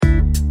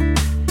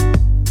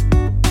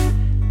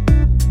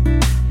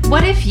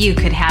you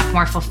could have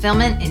more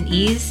fulfillment and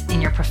ease in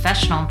your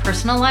professional and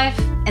personal life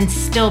and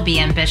still be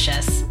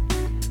ambitious.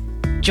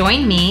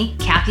 Join me,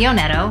 Kathy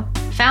Onetto,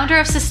 founder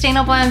of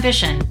Sustainable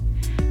Ambition,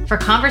 for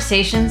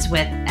conversations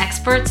with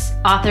experts,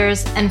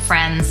 authors, and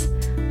friends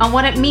on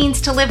what it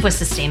means to live with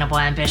sustainable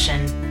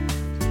ambition.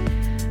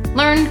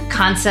 Learn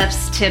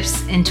concepts,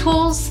 tips, and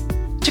tools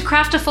to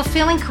craft a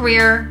fulfilling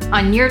career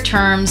on your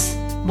terms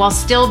while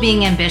still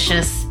being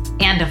ambitious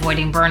and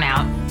avoiding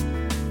burnout.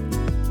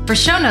 For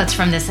show notes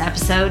from this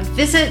episode,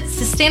 visit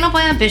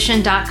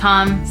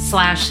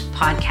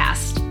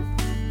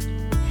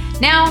sustainableambition.com/podcast.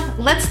 Now,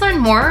 let's learn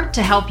more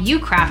to help you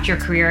craft your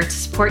career to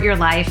support your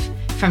life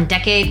from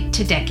decade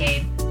to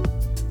decade.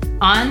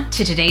 On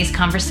to today's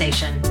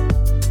conversation.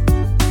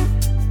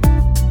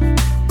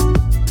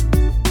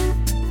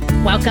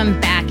 Welcome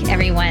back,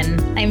 everyone.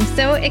 I'm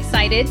so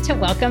excited to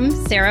welcome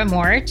Sarah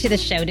Moore to the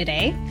show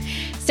today.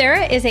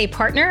 Sarah is a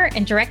partner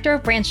and director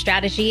of brand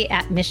strategy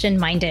at Mission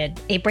Minded,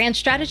 a brand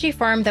strategy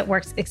firm that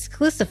works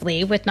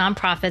exclusively with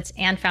nonprofits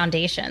and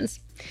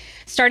foundations.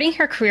 Starting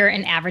her career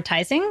in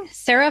advertising,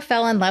 Sarah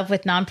fell in love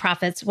with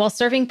nonprofits while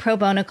serving pro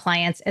bono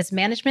clients as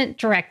management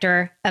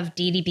director of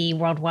DDB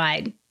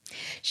Worldwide.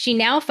 She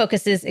now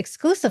focuses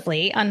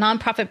exclusively on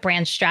nonprofit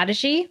brand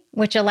strategy,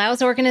 which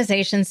allows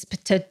organizations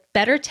to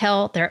better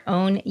tell their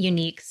own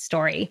unique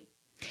story.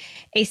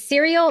 A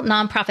serial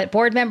nonprofit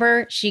board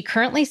member, she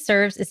currently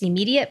serves as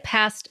immediate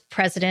past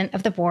president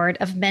of the board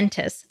of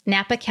Mentis,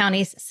 Napa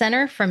County's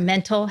Center for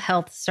Mental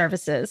Health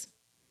Services.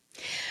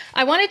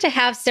 I wanted to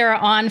have Sarah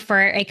on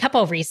for a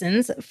couple of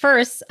reasons.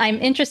 First,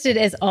 I'm interested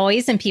as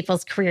always in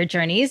people's career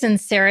journeys,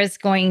 and Sarah's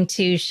going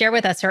to share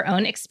with us her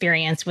own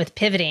experience with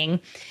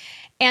pivoting.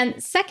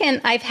 And second,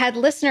 I've had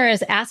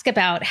listeners ask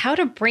about how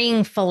to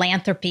bring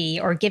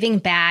philanthropy or giving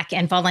back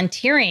and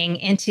volunteering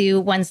into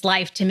one's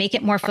life to make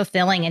it more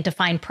fulfilling and to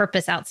find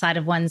purpose outside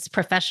of one's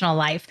professional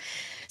life.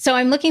 So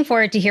I'm looking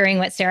forward to hearing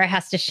what Sarah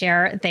has to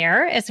share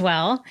there as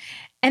well.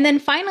 And then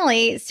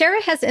finally,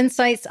 Sarah has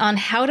insights on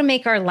how to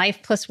make our life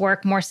plus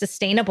work more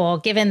sustainable,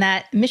 given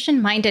that Mission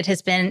Minded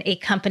has been a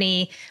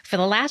company for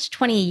the last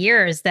 20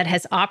 years that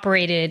has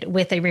operated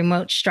with a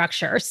remote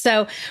structure.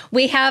 So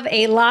we have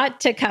a lot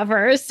to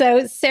cover.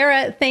 So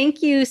Sarah,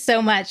 thank you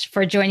so much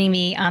for joining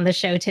me on the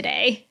show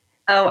today.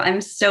 Oh,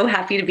 I'm so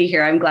happy to be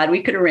here. I'm glad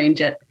we could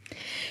arrange it.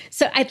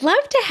 So I'd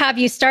love to have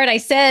you start. I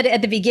said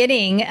at the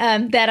beginning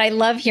that I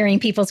love hearing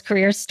people's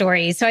career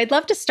stories. So I'd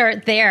love to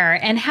start there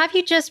and have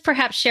you just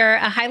perhaps share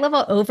a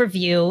high-level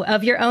overview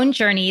of your own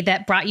journey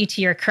that brought you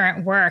to your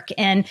current work.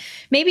 And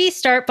maybe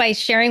start by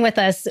sharing with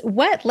us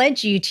what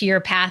led you to your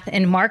path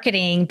in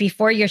marketing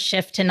before your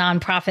shift to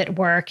nonprofit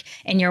work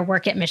and your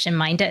work at Mission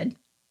Minded.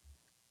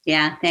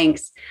 Yeah,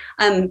 thanks.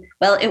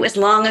 Well, it was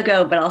long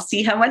ago, but I'll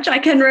see how much I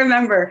can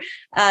remember.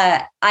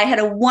 I had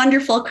a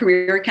wonderful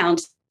career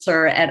counselor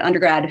at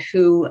undergrad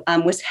who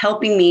was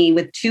helping me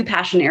with two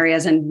passion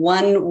areas, and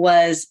one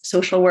was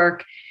social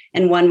work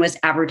and one was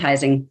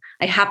advertising.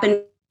 I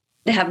happened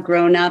to have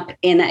grown up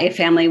in a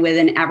family with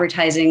an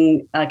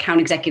advertising account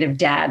executive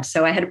dad,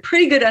 so I had a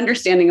pretty good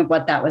understanding of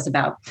what that was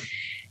about.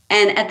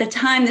 And at the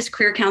time, this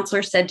career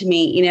counselor said to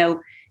me,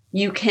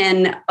 you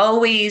can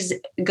always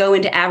go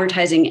into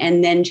advertising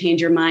and then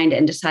change your mind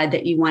and decide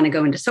that you want to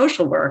go into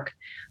social work.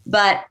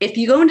 But if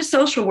you go into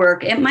social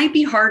work, it might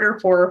be harder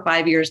 4 or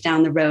 5 years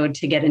down the road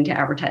to get into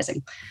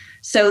advertising.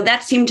 So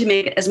that seemed to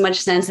make as much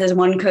sense as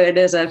one could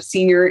as a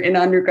senior in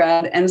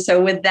undergrad. And so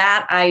with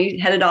that, I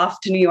headed off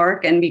to New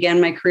York and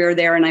began my career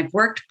there. And I've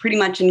worked pretty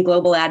much in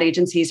global ad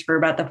agencies for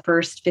about the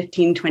first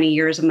 15, 20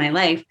 years of my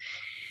life.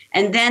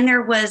 And then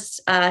there was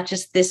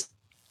just this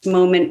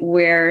moment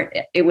where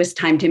it was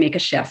time to make a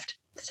shift.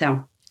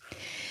 So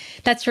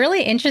that's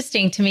really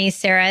interesting to me,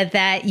 Sarah,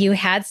 that you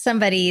had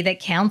somebody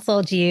that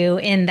counseled you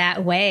in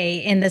that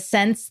way, in the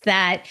sense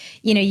that,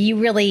 you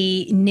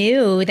really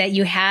knew that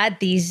you had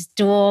these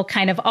dual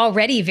kind of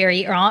already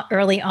very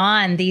early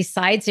on, these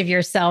sides of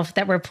yourself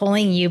that were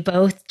pulling you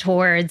both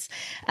towards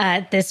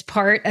this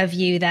part of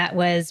you that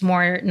was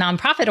more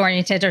nonprofit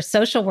oriented or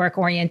social work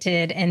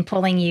oriented and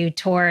pulling you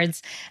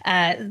towards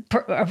a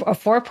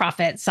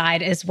for-profit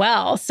side as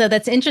well. So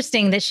that's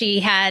interesting that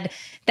she had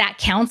that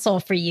counsel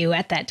for you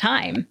at that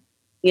time.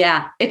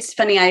 Yeah, it's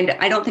funny.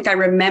 I don't think I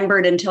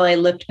remembered until I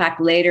looked back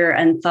later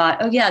and thought,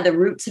 oh yeah, the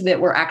roots of it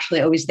were actually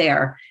always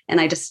there.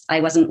 And I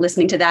wasn't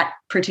listening to that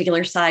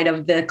particular side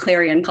of the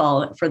clarion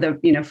call for the,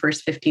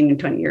 first 15 to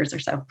 20 years or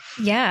so.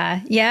 Yeah.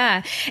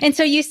 Yeah. And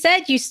so you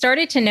said you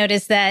started to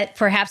notice that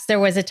perhaps there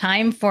was a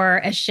time for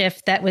a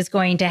shift that was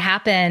going to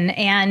happen.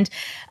 And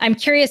I'm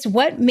curious,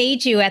 what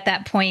made you at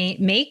that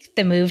point make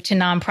the move to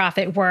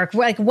nonprofit work?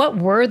 Like, what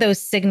were those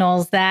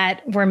signals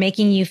that were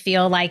making you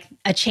feel like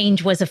a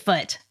change was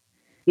afoot?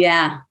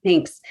 Yeah,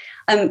 thanks.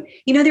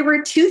 There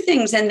were two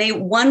things,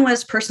 and one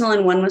was personal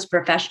and one was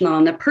professional.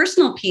 And the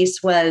personal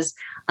piece was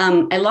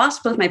I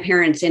lost both my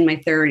parents in my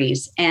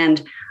 30s,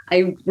 and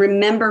I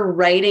remember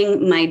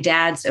writing my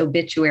dad's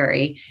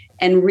obituary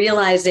and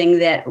realizing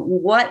that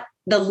what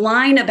the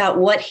line about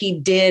what he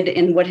did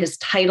and what his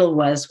title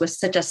was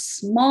such a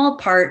small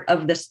part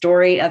of the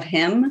story of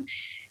him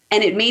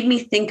And it made me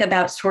think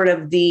about sort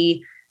of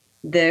the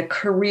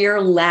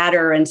career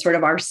ladder and sort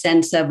of our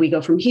sense of we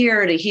go from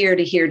here to here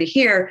to here to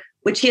here,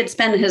 which he had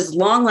spent his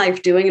long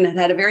life doing and had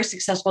had a very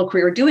successful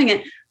career doing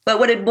it. But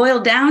what it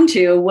boiled down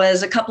to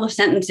was a couple of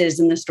sentences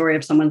in the story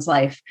of someone's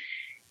life.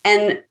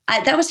 And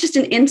that was just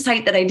an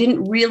insight that I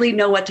didn't really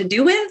know what to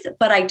do with,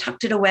 but I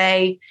tucked it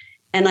away.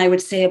 And I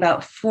would say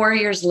about 4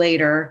 years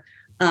later,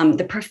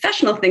 the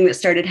professional thing that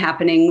started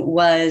happening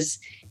was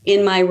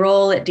in my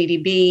role at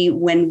DDB,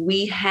 when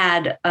we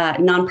had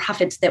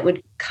nonprofits that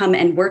would come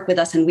and work with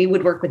us, and we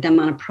would work with them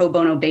on a pro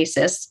bono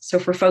basis. So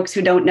for folks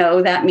who don't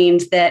know, that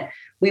means that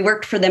we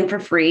worked for them for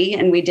free,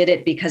 and we did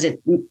it because it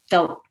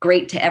felt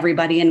great to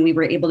everybody, and we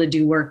were able to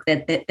do work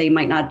that they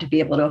might not be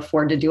able to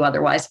afford to do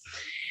otherwise.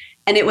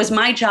 And it was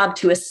my job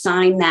to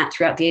assign that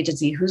throughout the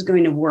agency, who's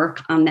going to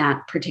work on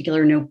that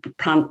particular new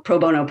pro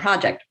bono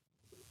project.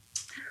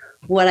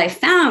 What I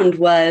found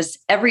was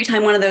every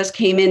time one of those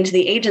came into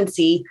the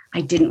agency,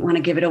 I didn't want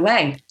to give it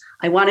away.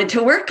 I wanted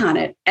to work on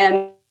it. And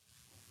it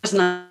was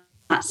not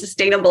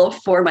sustainable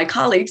for my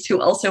colleagues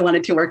who also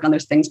wanted to work on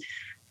those things.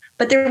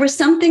 But there was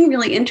something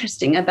really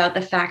interesting about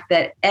the fact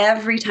that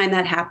every time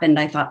that happened,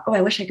 I thought, oh,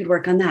 I wish I could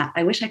work on that.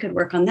 I wish I could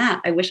work on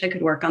that. I wish I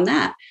could work on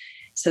that.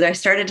 So I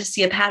started to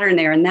see a pattern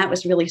there. And that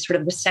was really sort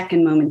of the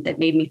second moment that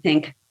made me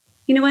think,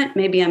 you know what,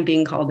 maybe I'm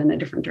being called in a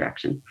different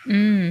direction.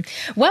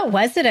 What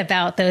was it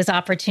about those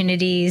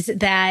opportunities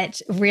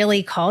that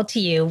really called to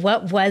you?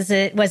 What was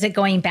it? Was it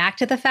going back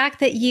to the fact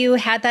that you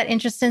had that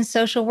interest in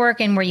social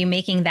work, and were you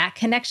making that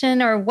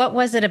connection? Or what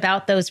was it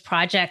about those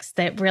projects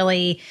that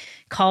really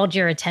called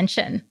your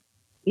attention?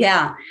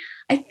 Yeah,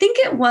 I think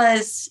it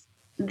was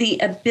the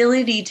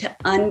ability to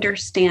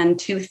understand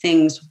two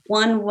things.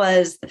 One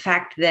was the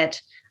fact that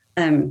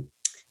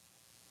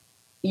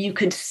you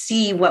could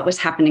see what was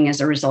happening as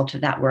a result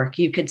of that work.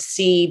 You could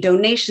see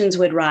donations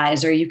would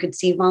rise, or you could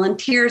see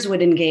volunteers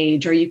would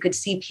engage, or you could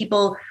see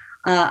people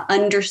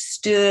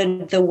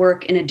understood the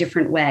work in a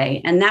different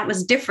way. And that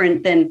was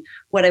different than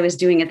what I was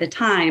doing at the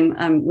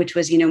time, which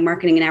was,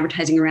 marketing and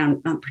advertising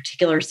around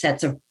particular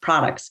sets of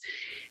products.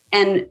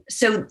 And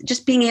so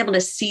just being able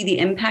to see the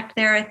impact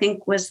there, I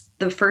think, was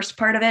the first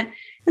part of it.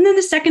 And then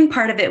the second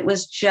part of it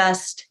was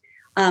just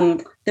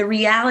the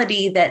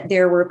reality that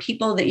there were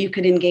people that you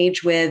could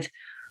engage with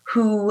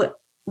who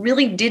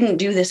really didn't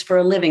do this for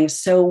a living.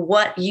 So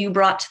what you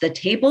brought to the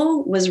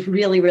table was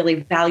really, really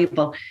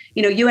valuable.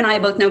 You and I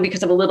both know,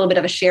 because of a little bit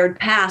of a shared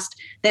past,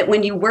 that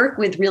when you work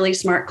with really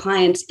smart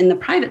clients in the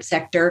private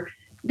sector,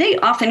 they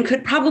often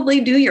could probably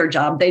do your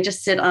job. They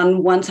just sit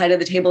on one side of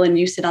the table and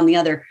you sit on the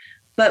other.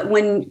 But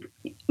when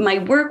my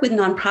work with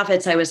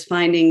nonprofits, I was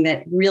finding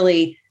that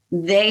really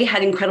they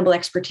had incredible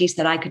expertise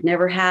that I could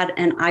never had,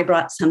 and I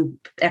brought some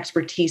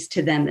expertise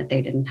to them that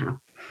they didn't have.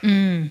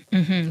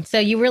 Mm-hmm. So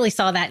you really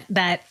saw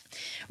that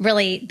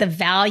really the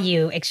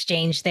value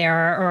exchange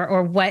there,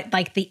 or what,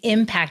 like, the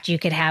impact you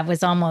could have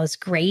was almost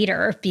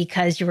greater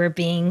because you were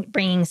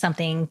bringing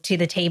something to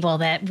the table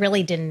that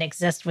really didn't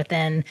exist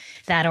within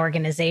that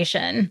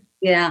organization.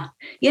 Yeah.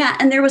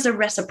 And there was a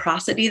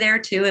reciprocity there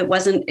too. It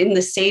wasn't in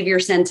the savior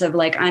sense of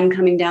like, I'm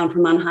coming down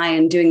from on high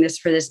and doing this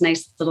for this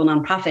nice little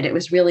nonprofit. It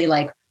was really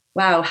like,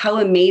 wow, how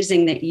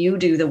amazing that you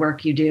do the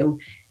work you do,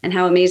 and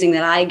how amazing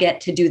that I get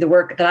to do the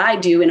work that I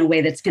do in a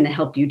way that's going to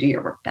help you do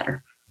your work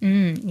better.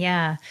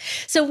 Yeah.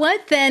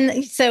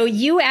 So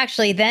you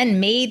actually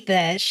then made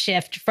the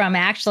shift from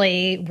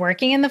actually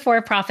working in the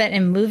for-profit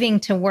and moving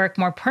to work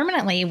more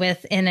permanently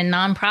within a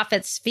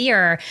nonprofit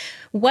sphere.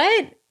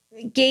 What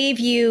gave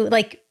you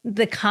like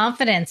the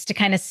confidence to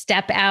kind of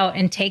step out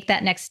and take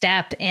that next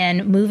step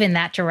and move in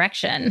that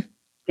direction?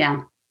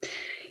 Yeah.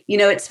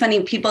 It's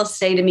funny. People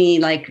say to me,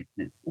 like,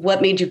 what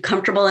made you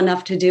comfortable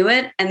enough to do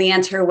it? And the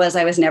answer was,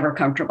 I was never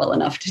comfortable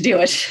enough to do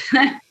it.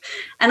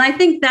 And I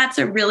think that's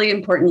a really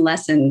important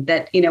lesson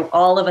that,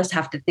 all of us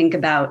have to think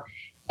about.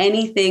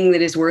 Anything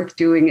that is worth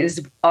doing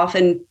is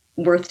often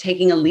worth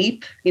taking a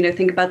leap.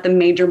 Think about the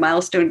major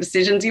milestone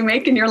decisions you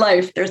make in your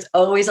life. There's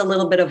always a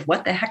little bit of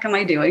what the heck am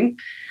I doing?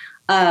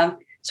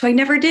 So I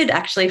never did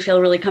actually feel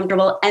really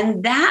comfortable.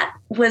 And that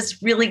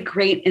was really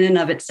great in and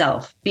of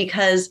itself,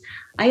 because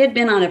I had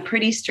been on a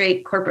pretty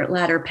straight corporate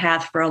ladder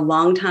path for a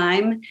long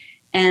time.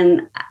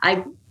 And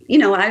I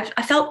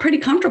felt pretty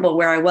comfortable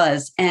where I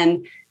was,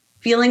 and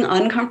feeling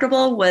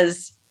uncomfortable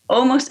was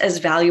almost as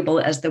valuable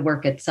as the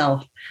work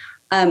itself.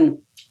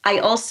 I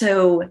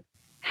also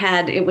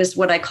it was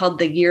what I called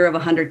the year of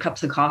 100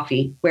 cups of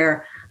coffee,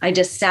 where I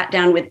just sat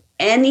down with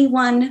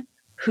anyone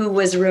who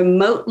was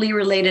remotely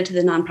related to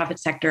the nonprofit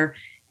sector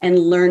and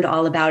learned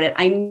all about it.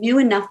 I knew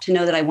enough to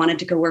know that I wanted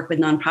to go work with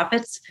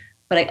nonprofits,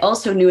 but I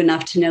also knew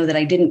enough to know that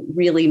I didn't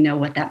really know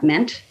what that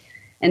meant.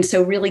 And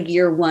so really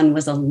year one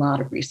was a lot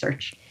of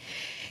research.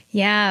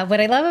 Yeah. What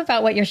I love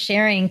about what you're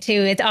sharing too,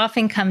 it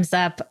often comes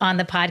up on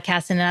the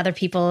podcast and other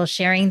people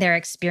sharing their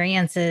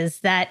experiences,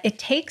 that it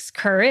takes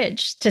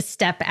courage to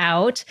step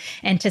out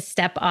and to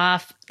step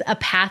off a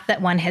path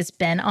that one has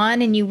been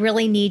on, and you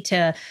really need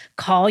to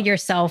call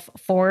yourself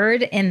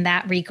forward in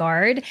that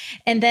regard.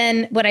 And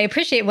then what I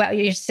appreciate what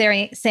you're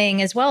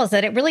saying as well is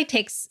that it really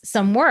takes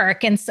some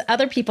work. And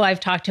other people I've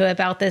talked to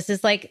about this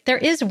is like, there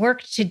is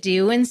work to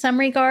do in some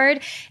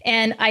regard.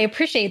 And I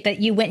appreciate that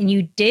you went and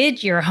you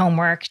did your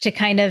homework to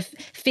kind of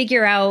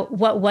figure out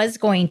what was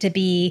going to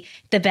be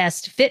the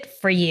best fit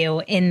for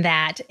you in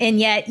that. And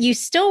yet you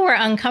still were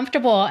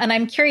uncomfortable. And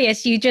I'm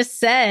curious, you just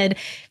said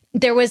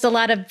there was a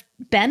lot of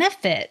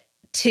benefit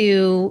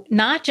to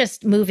not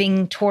just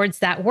moving towards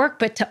that work,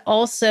 but to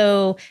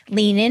also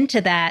lean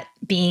into that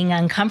being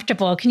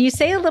uncomfortable. Can you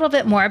say a little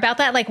bit more about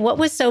that? Like, what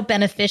was so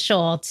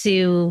beneficial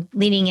to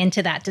leaning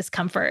into that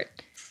discomfort?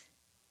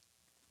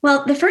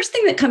 Well, the first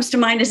thing that comes to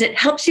mind is it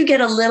helps you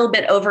get a little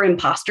bit over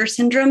imposter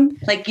syndrome.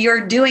 Like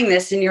you're doing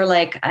this and you're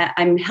like,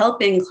 I'm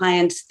helping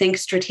clients think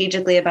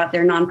strategically about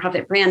their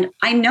nonprofit brand.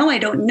 I know I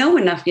don't know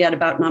enough yet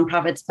about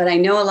nonprofits, but I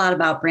know a lot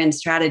about brand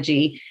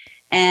strategy.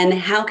 And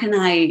how can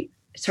I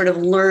sort of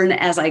learn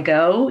as I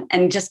go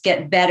and just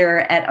get better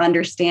at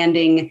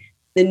understanding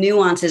the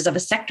nuances of a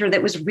sector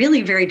that was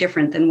really very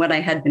different than what I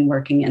had been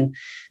working in.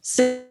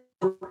 So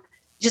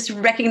just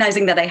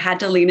recognizing that I had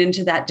to lean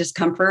into that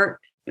discomfort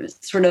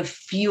sort of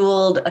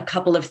fueled a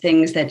couple of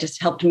things that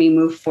just helped me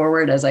move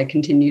forward as I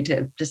continue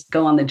to just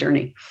go on the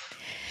journey.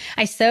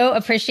 I so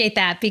appreciate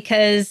that,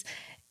 because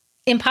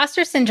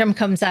imposter syndrome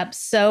comes up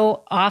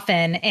so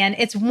often, and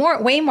it's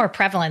way more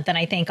prevalent than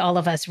I think all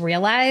of us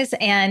realize.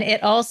 And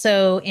it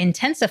also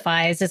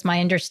intensifies, is my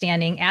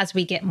understanding, as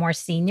we get more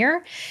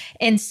senior.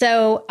 And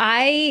so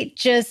I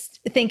just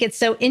think it's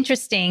so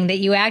interesting that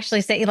you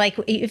actually say, like,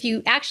 if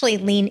you actually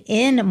lean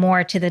in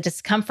more to the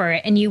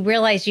discomfort and you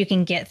realize you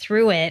can get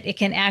through it, it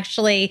can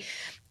actually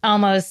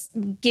almost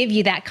give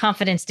you that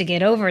confidence to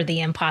get over the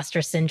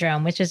imposter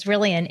syndrome, which is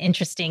really an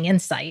interesting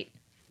insight.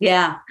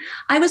 Yeah.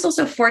 I was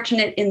also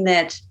fortunate in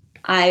that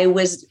I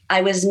was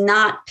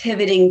not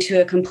pivoting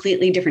to a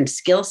completely different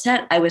skill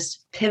set. I was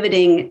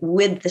pivoting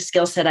with the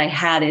skill set I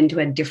had into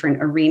a different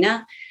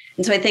arena.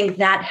 And so I think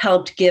that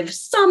helped give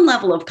some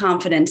level of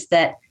confidence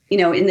that, you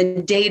know, in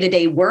the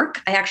day-to-day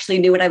work, I actually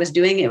knew what I was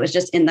doing. It was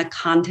just in the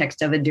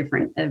context of a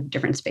different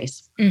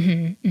space.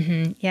 Mm-hmm,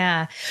 mm-hmm,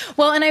 yeah.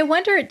 Well, and I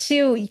wonder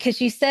too, because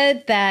you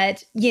said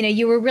that, you know,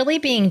 you were really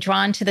being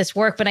drawn to this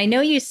work, but I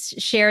know you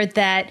shared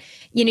that,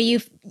 you know,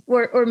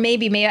 or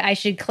maybe I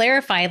should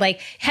clarify,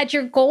 like, had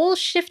your goals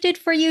shifted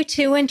for you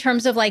too, in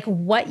terms of like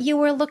what you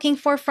were looking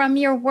for from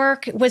your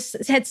work?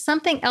 Had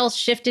something else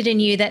shifted in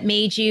you that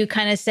made you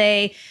kind of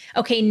say,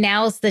 okay,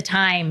 now's the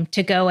time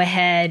to go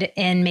ahead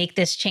and make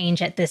this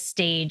change at this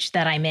stage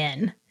that I'm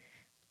in?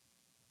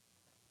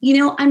 You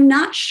know, I'm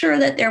not sure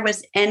that there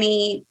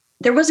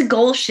was a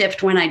goal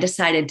shift when I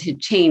decided to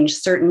change,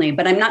 certainly,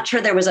 but I'm not sure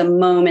there was a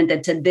moment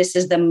that said, this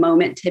is the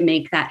moment to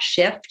make that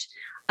shift.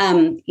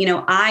 You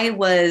know, I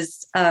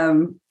was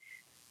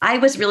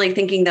really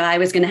thinking that I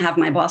was going to have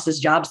my boss's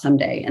job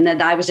someday, and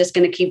that I was just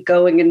going to keep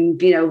going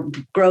and, you know,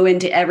 grow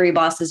into every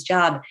boss's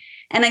job.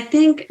 And I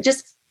think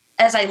just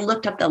as I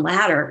looked up the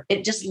ladder,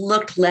 it just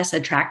looked less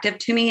attractive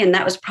to me. And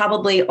that was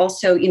probably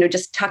also, you know,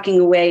 just tucking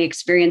away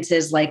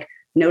experiences like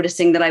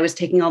noticing that I was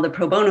taking all the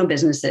pro bono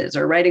businesses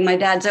or writing my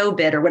dad's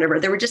obit or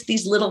whatever. There were just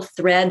these little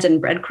threads and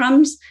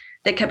breadcrumbs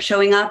that kept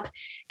showing up.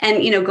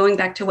 And, you know, going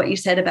back to what you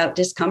said about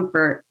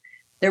discomfort,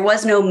 there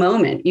was no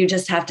moment. You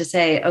just have to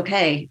say,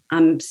 okay,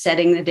 I'm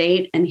setting the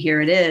date and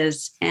here it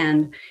is.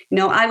 And, you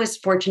know, I was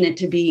fortunate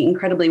to be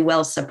incredibly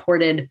well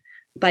supported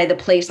by the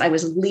place I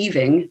was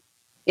leaving,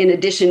 in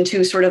addition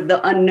to sort of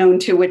the unknown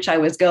to which I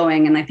was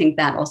going. And I think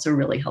that also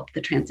really helped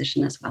the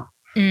transition as well.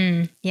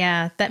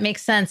 Yeah, that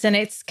makes sense. And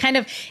it's kind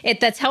of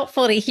that's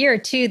helpful to hear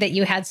too, that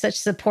you had such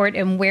support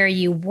in where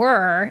you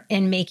were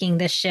in making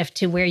this shift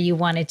to where you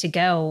wanted to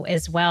go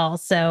as well.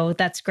 So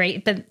that's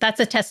great. But that's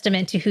a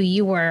testament to who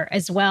you were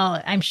as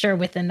well, I'm sure,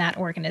 within that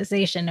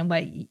organization and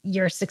what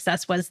your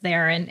success was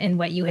there and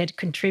what you had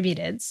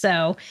contributed.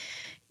 So,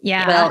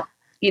 yeah. Well,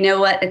 you know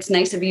what? It's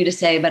nice of you to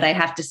say, but I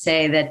have to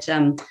say that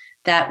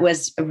that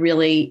was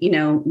really, you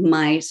know,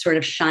 my sort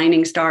of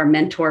shining star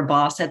mentor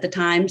boss at the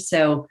time.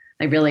 So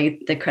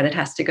the credit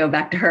has to go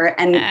back to her.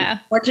 And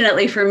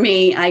fortunately for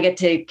me, I get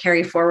to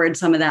carry forward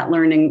some of that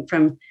learning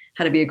from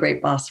how to be a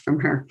great boss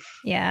from her.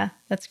 Yeah,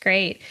 that's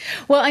great.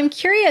 Well, I'm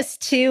curious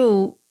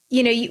too,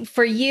 you know,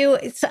 for you,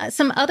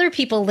 some other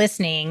people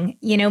listening,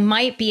 you know,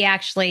 might be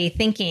actually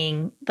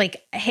thinking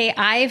like, hey,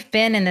 I've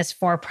been in this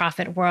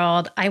for-profit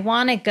world. I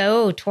want to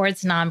go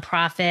towards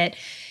nonprofit.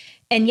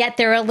 And yet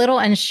they're a little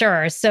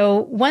unsure.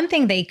 So one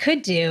thing they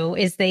could do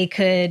is they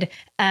could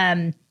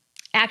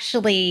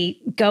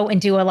actually go and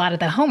do a lot of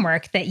the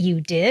homework that you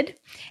did.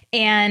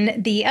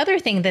 And the other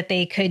thing that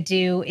they could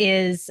do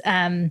is,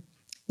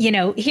 you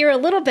know, hear a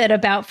little bit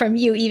about from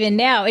you even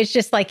now. It's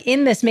just like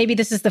in this, maybe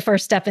this is the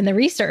first step in the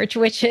research,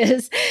 which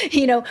is,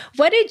 you know,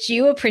 what did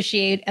you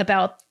appreciate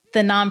about the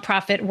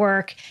nonprofit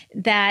work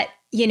that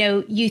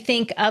you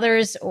think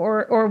others,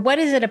 or what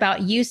is it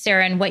about you,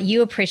 Sarah, and what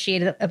you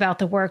appreciate about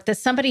the work that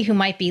somebody who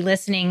might be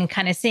listening and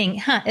kind of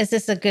saying, is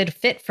this a good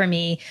fit for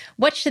me?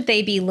 What should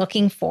they be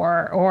looking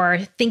for or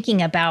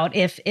thinking about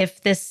if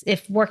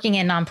working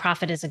in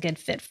nonprofit is a good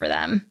fit for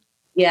them?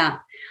 Yeah.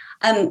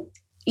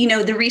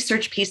 The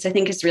research piece, I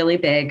think, is really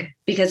big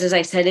because, as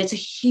I said, it's a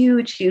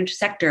huge, huge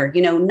sector.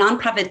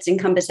 Nonprofits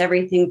encompass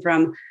everything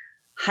from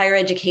higher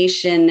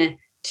education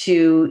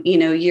to,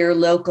 your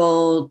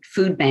local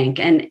food bank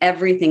and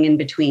everything in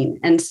between.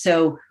 And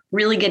so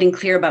really getting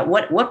clear about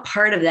what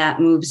part of that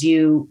moves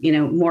you,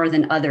 more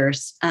than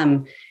others.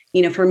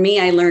 For me,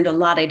 I learned a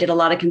lot. I did a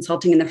lot of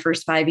consulting in the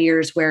first 5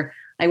 years where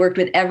I worked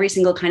with every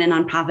single kind of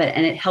nonprofit,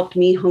 and it helped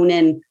me hone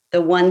in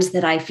the ones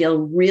that I feel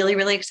really,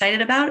 really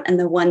excited about and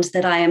the ones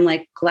that I am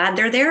glad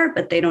they're there,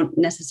 but they don't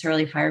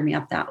necessarily fire me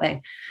up that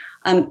way.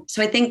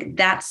 So I think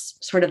that's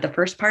sort of the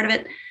first part of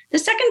it. The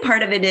second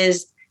part of it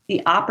is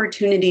the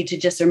opportunity to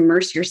just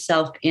immerse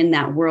yourself in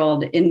that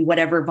world in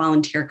whatever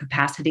volunteer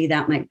capacity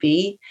that might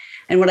be.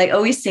 And what I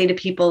always say to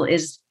people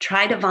is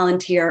try to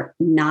volunteer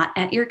not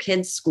at your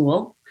kid's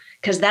school,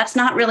 because that's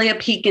not really a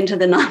peek into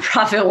the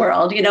nonprofit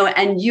world,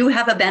 and you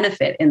have a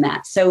benefit in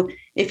that. So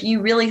if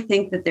you really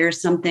think that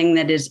there's something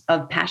that is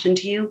of passion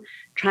to you,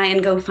 try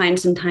and go find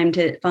some time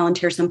to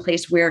volunteer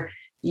someplace where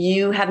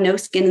you have no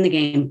skin in the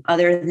game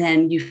other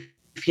than you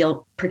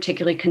feel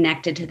particularly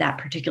connected to that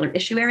particular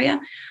issue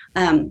area.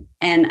 And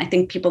I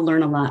think people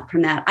learn a lot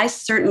from that.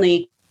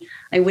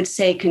 I would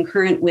say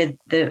concurrent with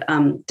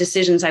the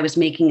decisions I was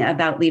making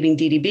about leaving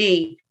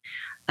DDB,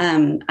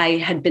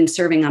 I had been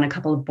serving on a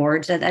couple of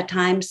boards at that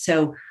time.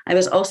 So I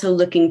was also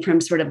looking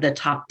from sort of the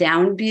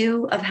top-down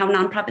view of how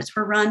nonprofits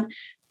were run.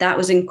 That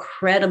was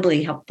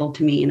incredibly helpful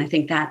to me. And I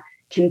think that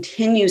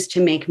continues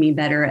to make me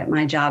better at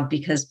my job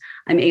because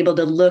I'm able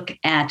to look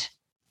at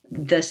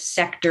the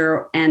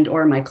sector and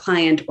or my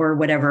client or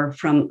whatever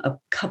from a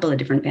couple of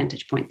different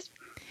vantage points.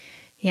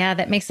 Yeah,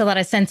 that makes a lot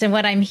of sense. And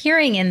what I'm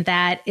hearing in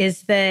that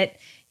is that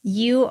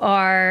you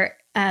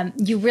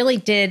really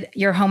did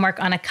your homework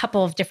on a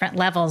couple of different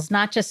levels,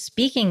 not just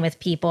speaking with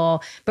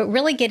people, but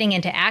really getting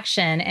into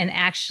action and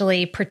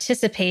actually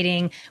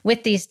participating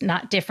with these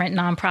different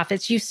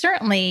nonprofits. You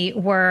certainly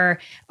were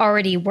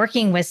already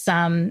working with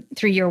some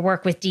through your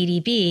work with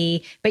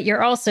DDB, but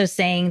you're also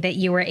saying that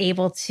you were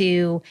able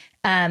to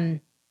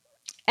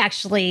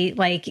actually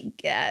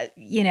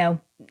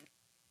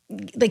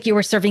you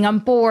were serving on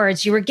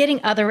boards, you were getting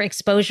other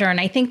exposure.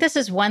 And I think this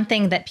is one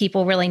thing that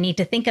people really need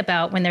to think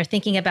about when they're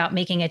thinking about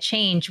making a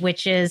change,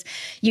 which is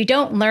you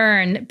don't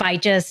learn by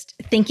just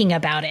thinking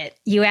about it.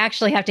 You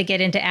actually have to get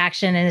into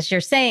action. And as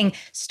you're saying,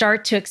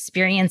 start to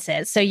experience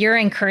it. So your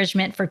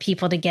encouragement for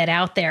people to get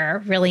out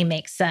there really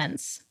makes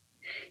sense.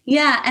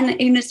 Yeah. And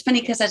it's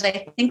funny because as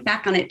I think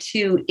back on it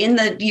too, in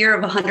the year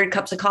of 100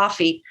 cups of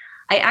coffee,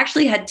 I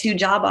actually had 2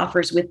 job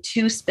offers with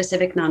 2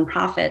 specific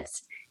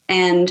nonprofits.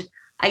 And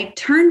I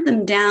turned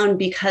them down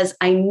because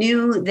I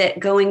knew that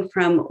going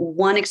from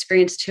one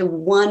experience to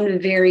one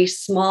very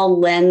small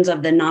lens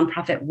of the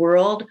nonprofit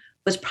world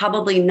was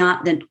probably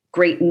not the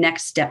great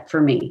next step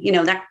for me.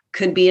 That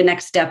could be a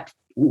next step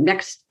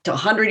next to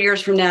 100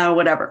 years from now,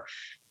 whatever.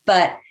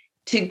 But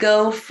to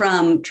go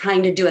from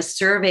trying to do a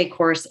survey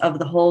course of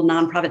the whole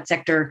nonprofit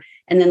sector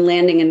and then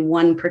landing in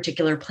one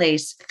particular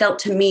place felt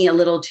to me a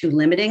little too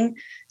limiting.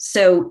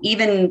 So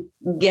even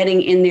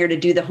getting in there to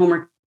do the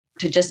homework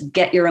to just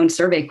get your own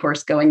survey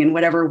course going in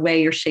whatever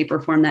way or shape or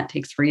form that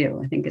takes for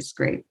you, I think is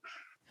great.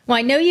 Well,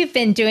 I know you've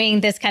been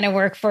doing this kind of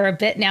work for a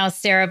bit now,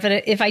 Sarah,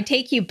 but if I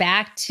take you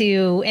back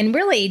to, and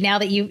really now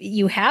that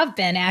you have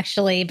been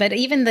actually, but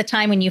even the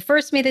time when you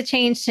first made the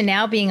change to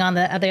now being on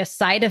the other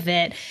side of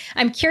it,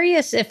 I'm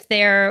curious if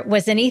there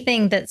was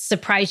anything that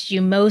surprised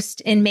you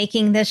most in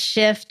making this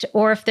shift,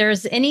 or if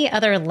there's any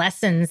other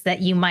lessons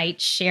that you might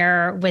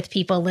share with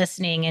people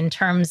listening in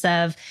terms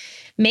of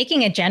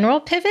making a general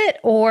pivot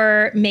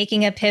or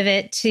making a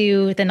pivot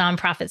to the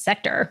nonprofit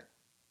sector.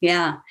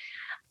 Yeah.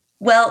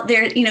 Well,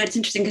 it's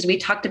interesting because we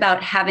talked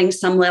about having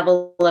some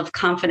level of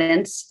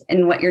confidence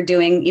in what you're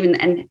doing, even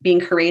and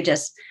being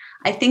courageous.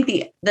 I think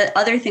the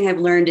other thing I've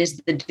learned is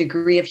the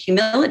degree of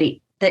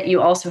humility that you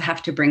also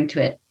have to bring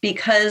to it,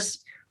 because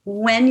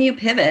when you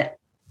pivot,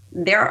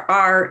 there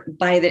are,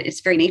 by its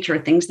very nature,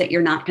 things that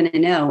you're not going to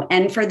know.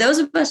 And for those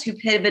of us who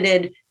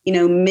pivoted,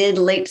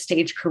 mid-late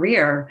stage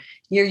career,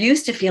 you're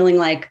used to feeling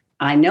like,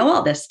 I know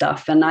all this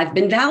stuff and I've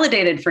been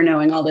validated for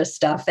knowing all this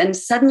stuff. And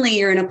suddenly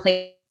you're in a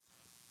place,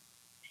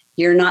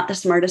 you're not the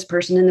smartest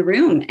person in the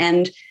room.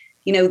 And,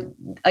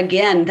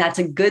 again, that's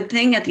a good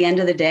thing at the end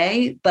of the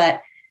day,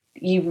 but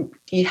you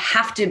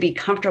have to be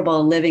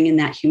comfortable living in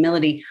that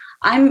humility.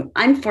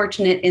 I'm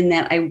fortunate in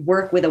that I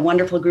work with a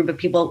wonderful group of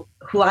people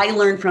who I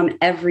learn from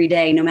every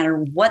day, no matter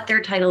what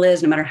their title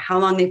is, no matter how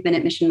long they've been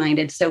at Mission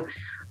Minded. So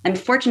I'm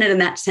fortunate in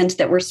that sense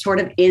that we're sort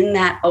of in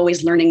that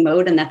always learning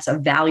mode. And that's a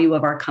value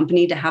of our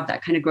company to have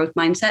that kind of growth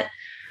mindset.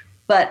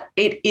 but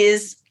it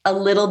is a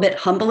little bit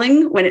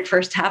humbling when it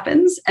first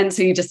happens. And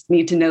so you just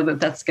need to know that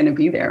that's going to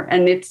be there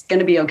and it's going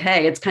to be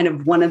okay. It's kind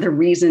of one of the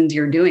reasons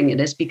you're doing it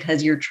is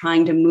because you're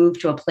trying to move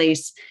to a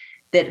place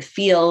that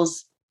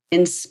feels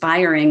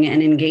inspiring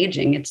and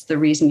engaging. It's the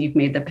reason you've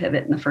made the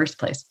pivot in the first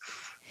place.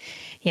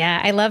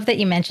 Yeah, I love that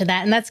you mentioned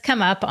that. And that's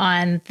come up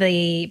on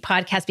the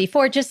podcast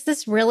before, just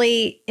this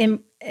really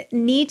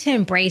need to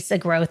embrace a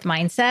growth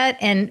mindset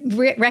and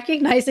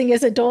recognizing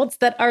as adults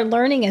that our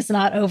learning is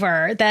not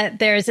over, that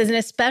there's, and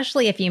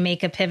especially if you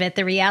make a pivot,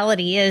 the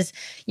reality is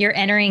you're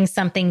entering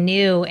something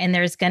new and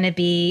there's going to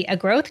be a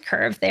growth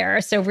curve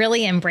there. So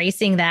really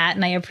embracing that.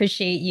 And I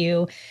appreciate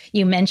you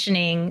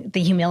mentioning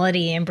the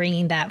humility and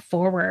bringing that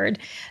forward.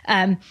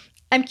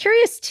 I'm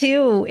curious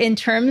too, in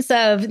terms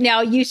of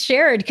now you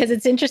shared, because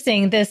it's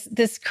interesting,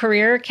 this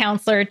career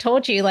counselor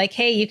told you like,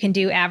 hey, you can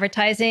do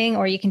advertising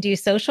or you can do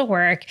social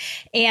work.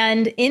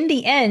 And in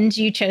the end,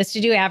 you chose to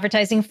do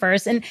advertising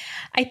first. And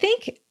I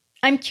think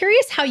I'm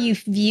curious how you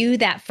view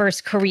that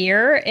first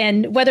career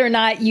and whether or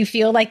not you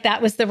feel like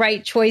that was the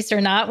right choice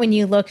or not when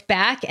you look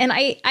back. And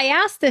I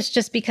ask this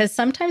just because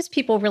sometimes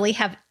people really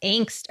have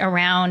angst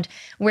around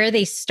where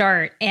they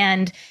start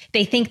and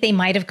they think they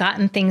might have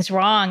gotten things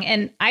wrong.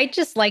 And I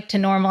just like to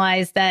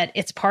normalize that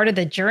it's part of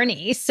the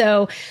journey.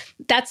 So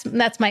that's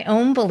my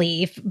own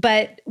belief.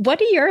 But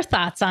what are your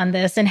thoughts on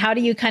this and how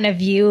do you kind of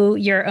view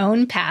your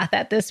own path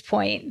at this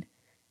point?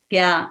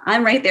 Yeah,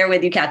 I'm right there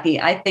with you,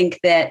 Kathy. I think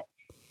that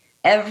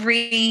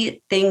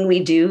everything we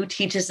do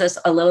teaches us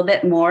a little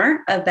bit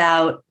more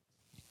about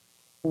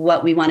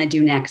what we want to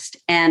do next.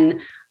 And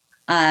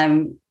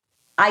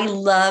I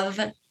love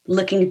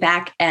looking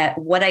back at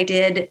what I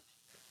did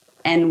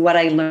and what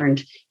I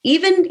learned.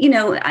 Even,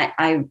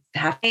 I've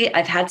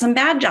had some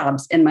bad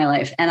jobs in my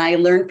life and I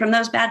learned from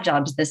those bad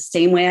jobs the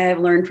same way I've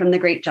learned from the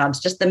great jobs.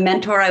 Just the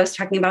mentor I was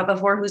talking about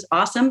before, who's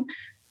awesome.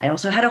 I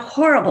also had a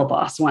horrible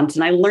boss once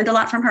and I learned a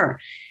lot from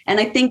her. And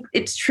I think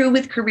it's true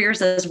with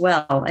careers as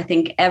well. I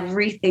think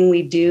everything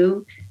we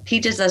do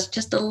teaches us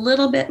just a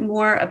little bit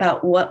more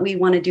about what we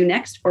want to do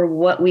next or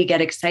what we get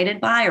excited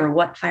by or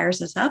what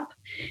fires us up.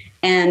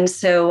 And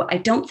so I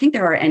don't think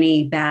there are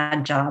any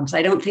bad jobs.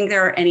 I don't think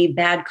there are any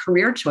bad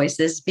career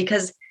choices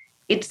because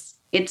it's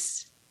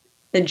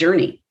the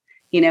journey.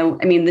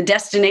 The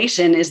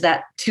destination is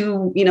that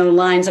 2,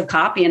 lines of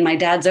copy in my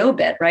dad's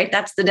obit, right?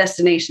 That's the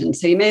destination.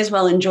 So you may as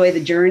well enjoy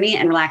the journey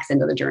and relax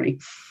into the journey.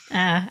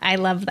 I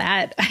love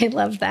that. I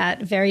love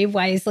that. Very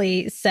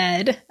wisely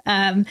said.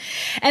 And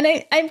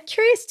I'm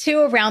curious too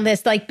around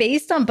this, like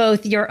based on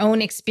both your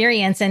own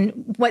experience and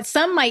what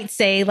some might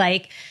say,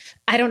 like,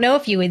 I don't know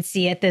if you would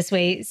see it this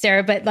way,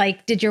 Sarah, but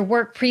like, did your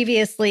work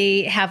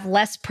previously have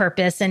less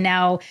purpose and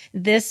now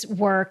this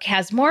work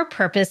has more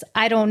purpose?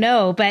 I don't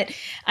know, but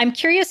I'm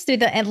curious through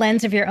the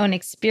lens of your own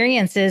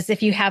experiences,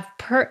 if you have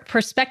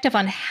perspective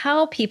on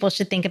how people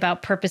should think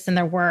about purpose in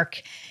their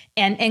work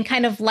and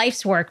kind of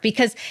life's work,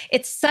 because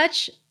it's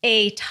such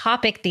a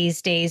topic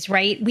these days,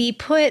 right? We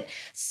put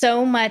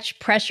so much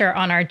pressure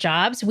on our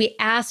jobs. We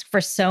ask for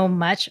so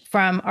much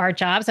from our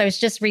jobs. I was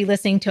just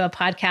re-listening to a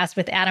podcast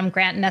with Adam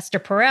Grant and Esther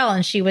Perel,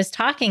 and she was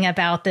talking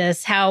about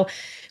this, how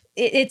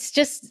it's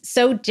just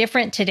so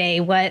different today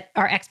what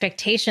our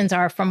expectations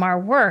are from our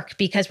work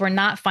because we're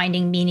not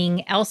finding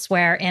meaning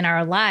elsewhere in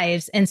our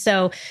lives. And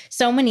so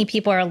many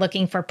people are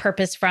looking for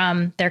purpose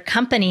from their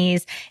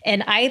companies.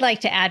 And I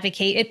like to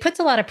advocate, it puts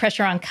a lot of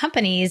pressure on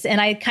companies.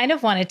 And I kind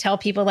of want to tell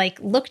people, like,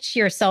 look to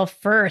yourself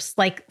first,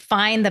 like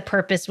find the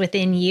purpose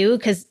within you,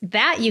 because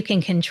that you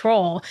can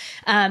control.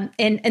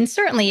 And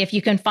certainly if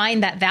you can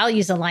find that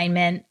values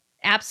alignment,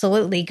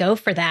 absolutely go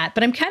for that.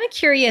 But I'm kind of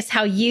curious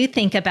how you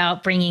think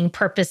about bringing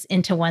purpose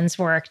into one's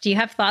work. Do you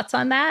have thoughts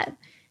on that?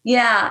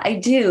 Yeah, I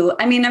do.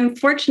 I'm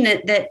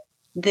fortunate that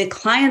the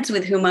clients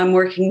with whom I'm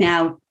working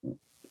now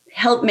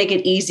help make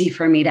it easy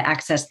for me to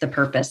access the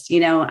purpose.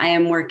 I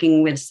am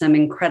working with some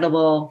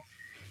incredible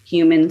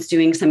humans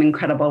doing some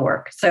incredible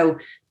work. So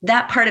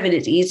that part of it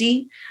is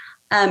easy.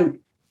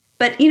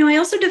 But, I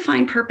also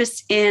define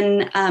purpose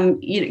in,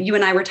 you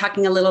and I were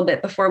talking a little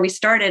bit before we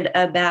started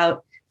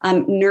about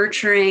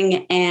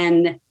nurturing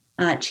and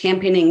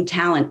championing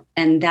talent.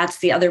 And that's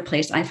the other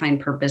place I find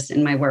purpose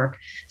in my work.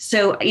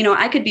 So,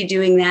 I could be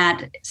doing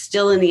that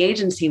still in the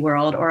agency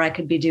world, or I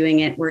could be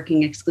doing it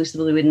working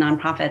exclusively with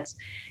nonprofits.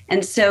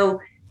 And so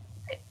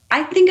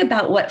I think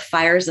about what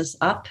fires us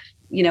up,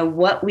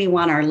 what we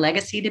want our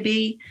legacy to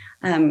be.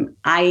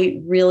 I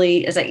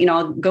really,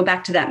 I'll go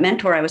back to that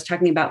mentor I was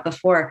talking about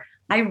before.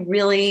 I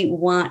really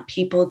want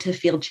people to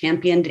feel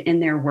championed in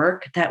their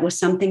work. That was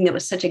something that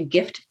was such a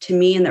gift to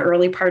me in the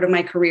early part of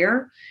my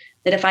career,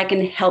 that if I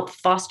can help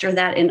foster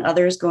that in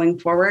others going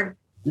forward,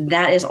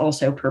 that is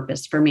also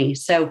purpose for me.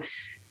 So,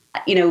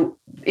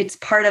 it's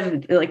part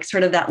of like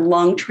sort of that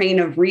long train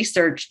of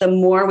research. The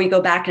more we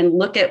go back and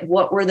look at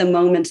what were the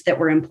moments that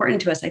were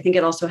important to us, I think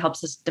it also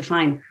helps us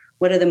define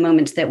what are the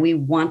moments that we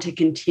want to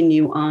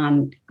continue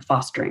on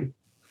fostering.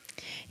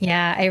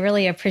 Yeah, I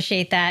really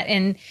appreciate that.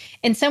 And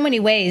in so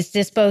many ways,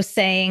 just both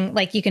saying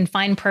like you can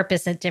find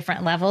purpose at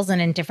different levels and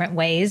in different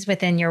ways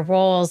within your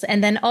roles.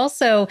 And then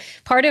also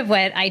part of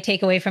what I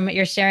take away from what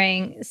you're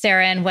sharing,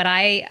 Sarah, and what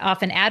I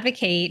often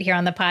advocate here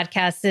on the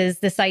podcast is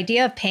this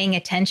idea of paying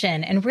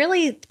attention and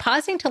really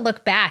pausing to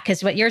look back.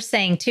 Because what you're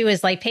saying too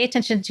is like pay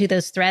attention to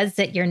those threads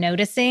that you're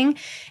noticing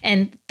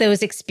and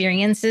those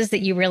experiences that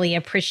you really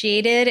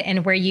appreciated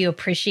and where you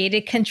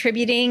appreciated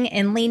contributing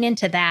and lean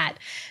into that.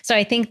 So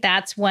I think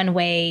that's one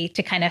way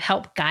to kind of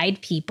help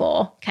guide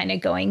people kind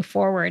of going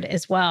forward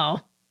as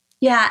well.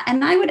 Yeah.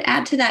 And I would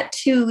add to that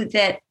too,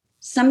 that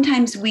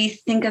sometimes we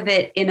think of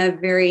it in a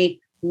very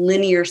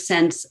linear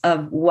sense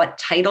of what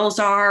titles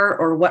are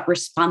or what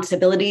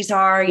responsibilities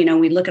are. You know,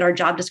 we look at our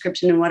job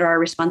description and what are our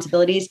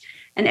responsibilities,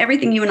 and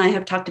everything you and I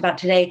have talked about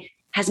today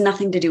has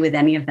nothing to do with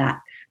any of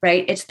that,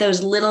 right? It's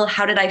those little,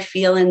 how did I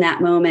feel in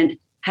that moment?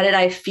 How did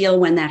I feel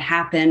when that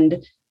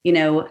happened? You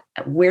know,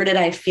 where did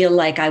I feel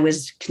like I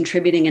was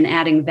contributing and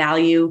adding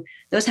value?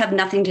 Those have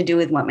nothing to do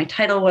with what my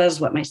title was,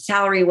 what my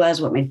salary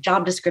was, what my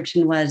job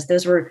description was.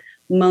 Those were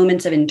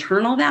moments of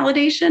internal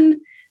validation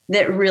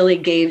that really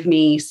gave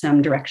me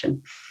some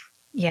direction.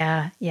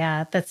 Yeah.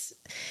 That's,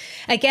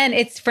 again,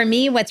 it's for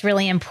me, what's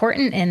really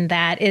important in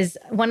that is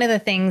one of the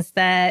things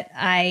that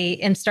I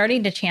am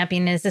starting to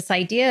champion is this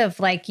idea of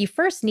like, you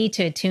first need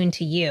to attune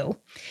to you.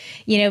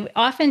 You know,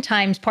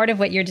 oftentimes part of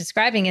what you're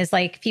describing is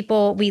like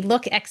people, we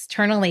look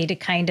externally to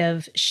kind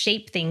of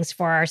shape things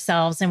for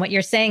ourselves. And what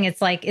you're saying,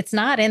 it's like, it's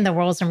not in the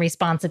roles and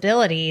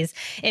responsibilities.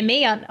 It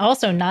may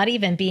also not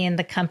even be in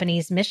the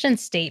company's mission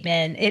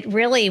statement. It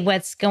really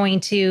what's going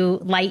to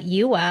light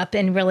you up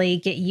and really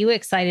get you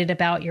excited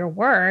about your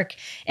work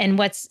and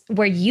what's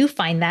where you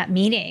find that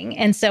meaning.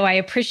 And so I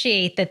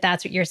appreciate that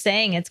that's what you're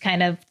saying. It's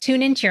kind of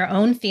tune into your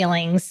own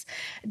feelings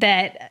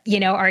that, you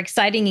know, are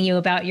exciting you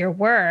about your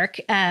work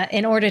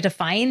in order to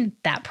find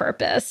that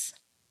purpose.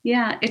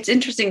 Yeah, it's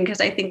interesting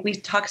because I think we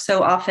talk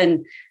so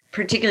often,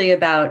 particularly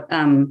about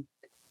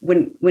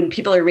when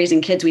people are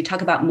raising kids, we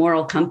talk about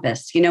moral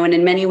compass, you know, and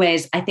in many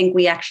ways, I think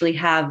we actually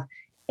have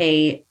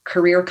a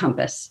career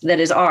compass that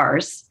is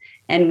ours.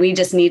 And we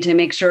just need to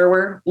make sure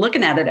we're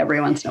looking at it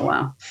every once in a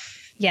while.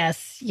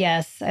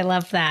 Yes. I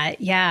love that.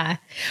 Yeah.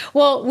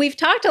 Well, we've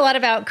talked a lot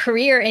about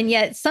career, and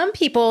yet some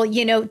people,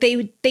 you know,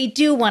 they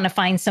do want to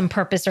find some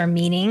purpose or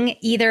meaning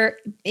either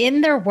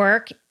in their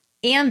work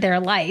and their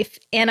life.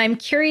 And I'm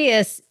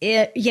curious,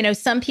 you know,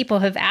 some people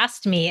have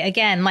asked me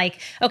again, like,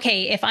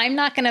 okay, if I'm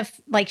not going to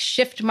like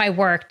shift my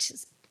work to,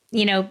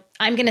 you know,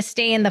 I'm going to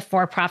stay in the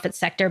for-profit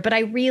sector, but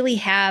I really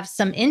have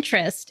some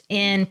interest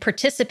in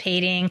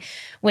participating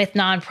with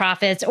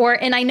nonprofits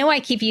and I know I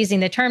keep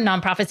using the term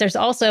nonprofits. There's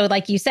also,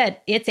 like you said,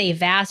 it's a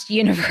vast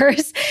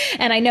universe.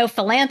 And I know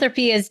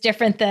philanthropy is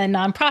different than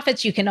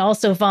nonprofits. You can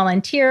also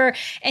volunteer.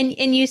 And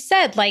you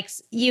said like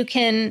you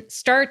can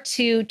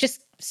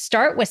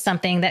start with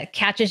something that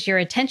catches your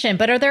attention.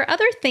 But are there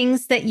other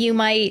things that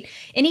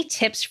any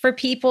tips for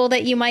people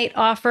that you might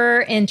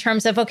offer in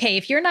terms of, okay,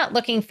 if you're not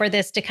looking for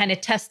this to kind of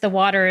test the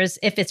waters,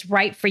 if it's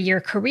right for your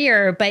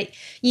career, but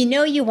you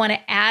know, you want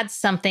to add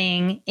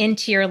something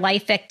into your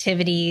life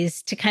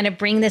activities to kind of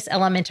bring this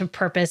element of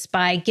purpose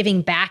by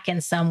giving back in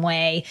some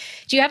way.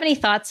 Do you have any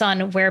thoughts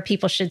on where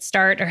people should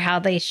start or how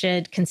they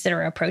should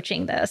consider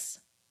approaching this?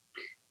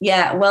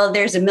 Yeah, well,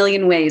 there's a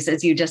million ways,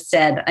 as you just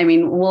said. I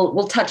mean,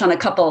 we'll touch on a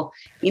couple.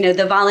 You know,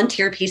 the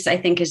volunteer piece, I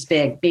think, is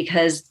big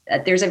because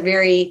there's a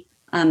very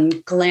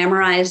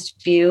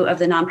glamorized view of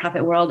the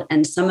nonprofit world.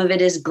 And some of it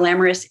is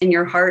glamorous in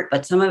your heart,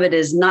 but some of it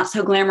is not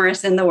so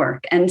glamorous in the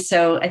work. And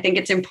so I think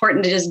it's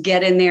important to just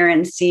get in there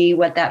and see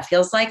what that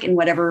feels like in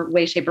whatever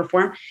way, shape, or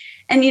form.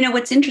 And, you know,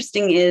 what's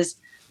interesting is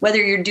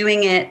whether you're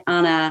doing it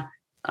on a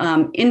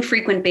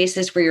infrequent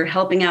basis where you're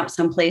helping out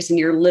someplace and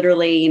you're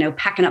literally, you know,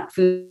 packing up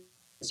food,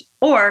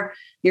 or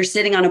you're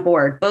sitting on a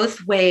board.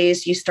 Both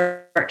ways you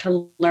start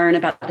to learn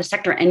about the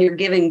sector and you're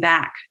giving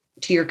back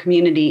to your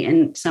community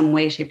in some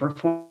way, shape, or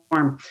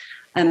form.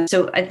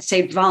 So I'd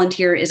say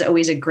volunteer is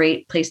always a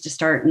great place to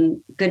start.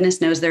 And goodness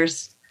knows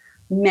there's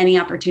many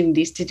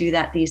opportunities to do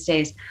that these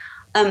days.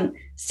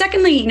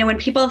 Secondly, you know, when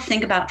people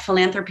think about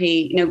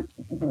philanthropy, you know,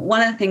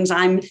 one of the things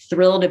I'm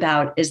thrilled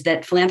about is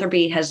that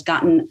philanthropy has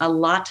gotten a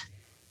lot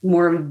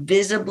more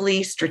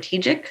visibly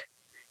strategic.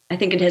 I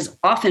think it has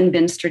often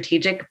been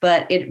strategic,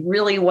 but it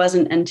really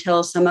wasn't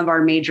until some of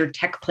our major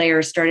tech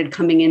players started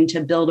coming in to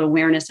build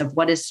awareness of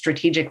what is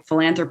strategic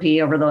philanthropy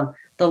over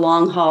the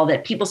long haul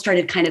that people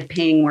started kind of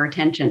paying more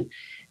attention.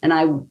 And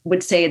I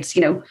would say it's,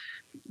 you know,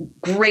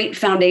 great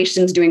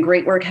foundations doing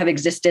great work have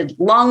existed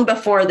long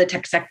before the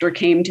tech sector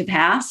came to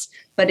pass,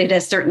 but it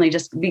has certainly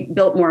just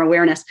built more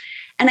awareness.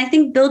 And I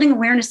think building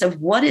awareness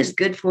of what is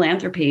good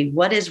philanthropy,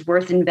 what is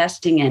worth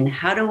investing in,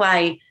 how do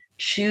I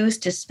choose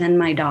to spend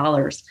my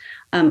dollars?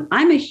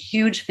 I'm a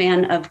huge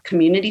fan of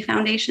community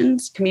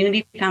foundations.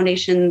 Community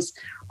foundations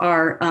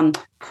are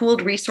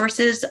pooled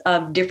resources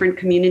of different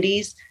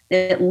communities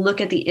that look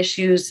at the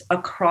issues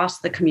across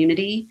the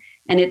community.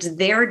 And it's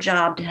their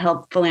job to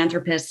help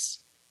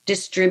philanthropists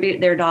distribute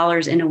their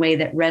dollars in a way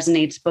that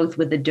resonates both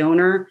with the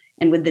donor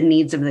and with the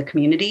needs of the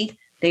community.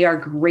 They are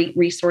great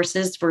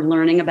resources for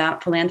learning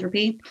about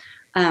philanthropy.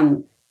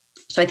 So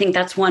I think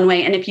that's one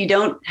way. And if you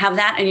don't have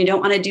that and you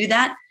don't want to do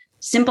that,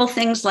 simple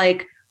things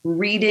like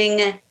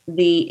reading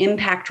the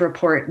impact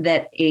report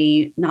that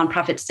a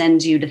nonprofit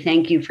sends you to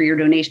thank you for your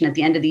donation at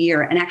the end of the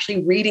year, and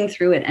actually reading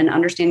through it and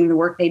understanding the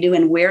work they do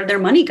and where their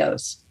money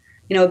goes.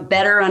 A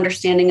better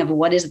understanding of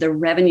what is the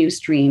revenue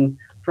stream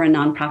for a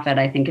nonprofit,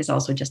 I think, is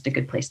also just a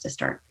good place to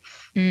start.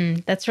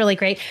 That's really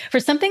great. For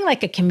something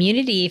like a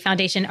community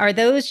foundation, are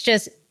those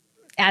just,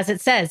 as it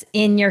says,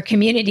 in your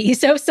community?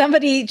 So if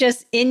somebody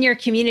just in your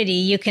community,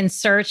 you can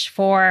search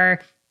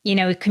for,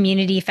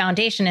 community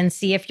foundation and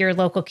see if your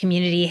local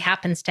community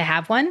happens to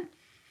have one?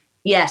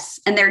 Yes.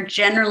 And they're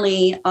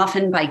generally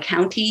often by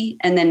county.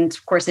 And then,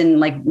 of course, in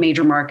like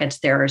major markets,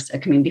 there's a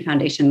community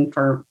foundation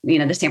for,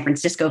 the San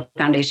Francisco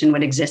Foundation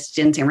would exist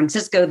in San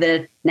Francisco.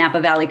 The Napa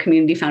Valley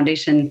Community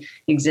Foundation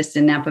exists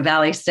in Napa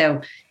Valley.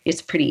 So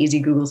it's a pretty easy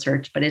Google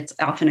search, but it's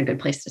often a good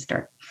place to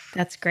start.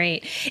 That's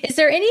great. Is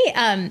there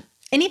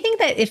anything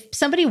that if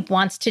somebody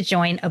wants to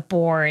join a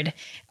board,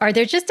 are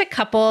there just a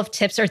couple of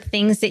tips or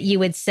things that you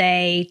would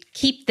say,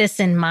 keep this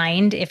in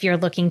mind if you're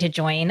looking to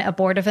join a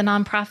board of a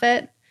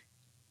nonprofit?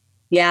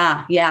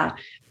 Yeah,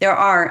 there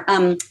are.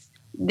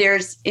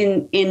 There's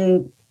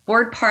in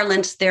board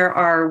parlance, there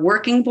are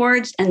working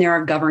boards and there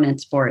are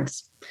governance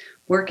boards.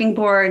 Working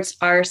boards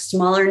are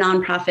smaller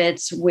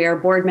nonprofits where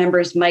board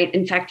members you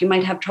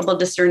might have trouble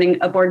discerning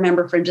a board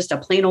member from just a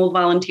plain old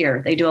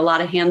volunteer. They do a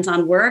lot of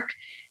hands-on work.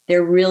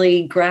 They're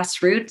really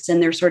grassroots,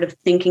 and they're sort of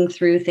thinking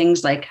through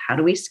things like, how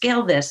do we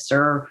scale this?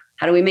 Or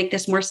how do we make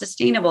this more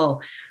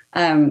sustainable?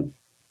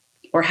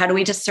 Or how do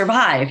we just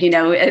survive,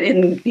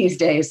 in these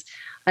days?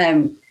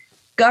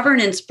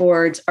 Governance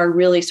boards are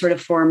really sort of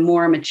for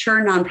more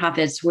mature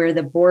nonprofits where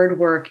the board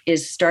work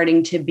is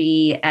starting to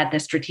be at the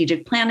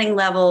strategic planning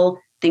level,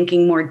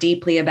 thinking more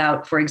deeply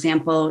about, for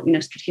example,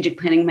 strategic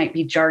planning might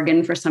be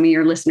jargon for some of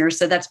your listeners.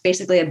 So that's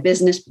basically a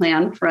business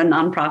plan for a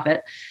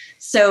nonprofit.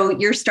 So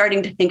you're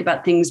starting to think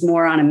about things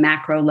more on a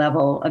macro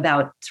level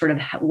about sort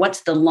of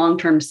what's the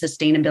long-term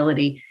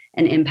sustainability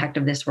and impact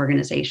of this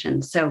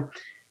organization. So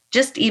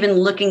just even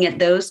looking at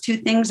those two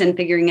things and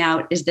figuring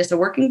out, is this a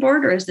working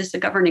board or is this a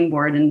governing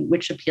board, and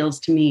which appeals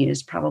to me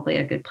is probably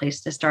a good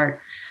place to start.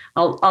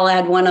 I'll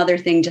add one other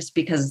thing just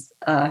because,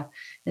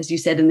 as you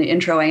said in the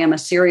intro, I am a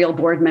serial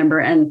board member.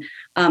 And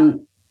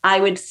I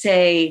would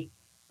say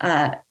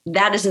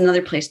that is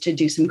another place to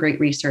do some great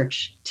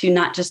research, to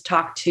not just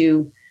talk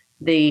to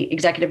the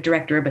executive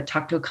director, but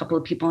talk to a couple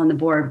of people on the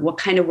board. What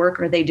kind of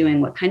work are they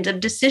doing? What kinds of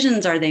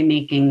decisions are they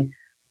making?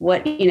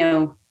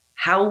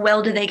 How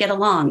well do they get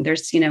along?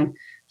 There's,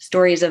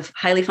 stories of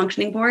highly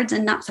functioning boards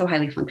and not so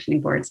highly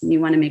functioning boards. And you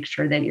want to make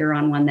sure that you're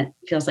on one that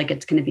feels like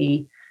it's going to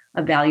be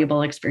a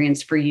valuable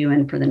experience for you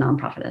and for the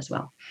nonprofit as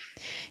well.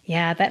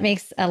 Yeah, that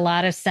makes a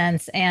lot of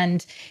sense.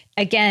 And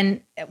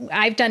again,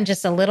 I've done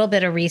just a little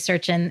bit of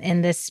research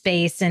in this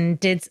space and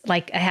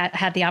I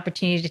had the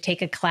opportunity to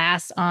take a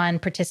class on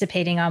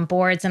participating on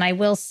boards. And I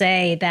will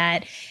say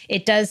that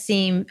it does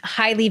seem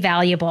highly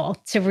valuable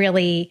to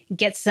really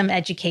get some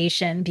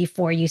education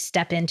before you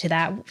step into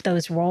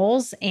those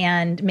roles,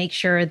 and make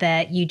sure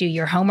that you do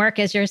your homework,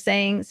 as you're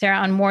saying, Sarah,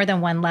 on more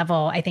than one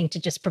level. I think to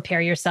just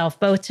prepare yourself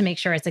both to make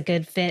sure it's a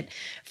good fit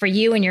for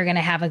you and you're going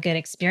to have a good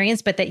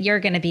experience, but that you're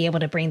going to be able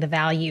to bring the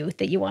value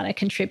that you want to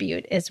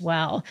contribute as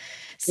well.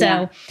 So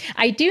yeah.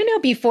 I do know,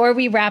 before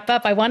we wrap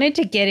up, I wanted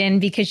to get in,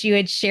 because you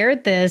had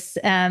shared this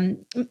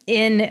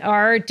in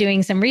our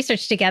doing some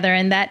research together,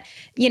 and that,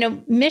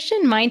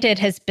 Mission Minded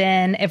has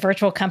been a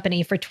virtual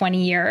company for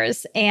 20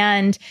 years.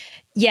 And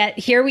yet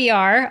here we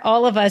are,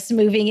 all of us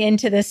moving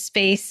into this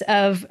space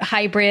of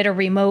hybrid or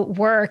remote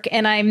work.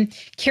 And I'm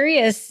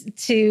curious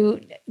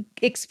to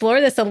explore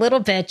this a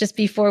little bit just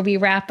before we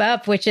wrap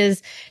up, which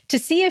is to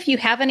see if you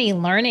have any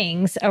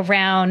learnings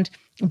around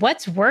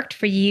what's worked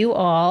for you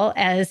all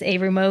as a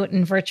remote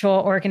and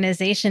virtual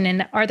organization.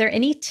 And are there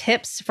any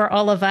tips for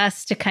all of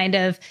us to kind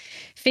of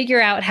figure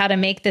out how to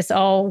make this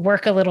all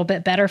work a little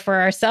bit better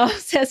for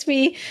ourselves as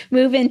we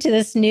move into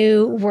this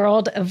new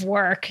world of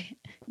work?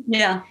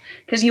 Yeah,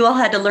 because you all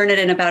had to learn it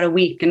in about a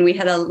week, and we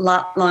had a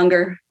lot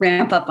longer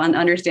ramp up on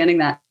understanding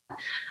that.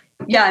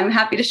 Yeah, I'm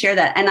happy to share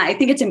that. And I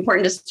think it's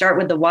important to start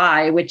with the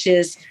why, which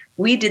is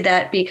we did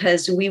that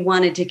because we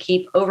wanted to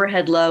keep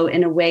overhead low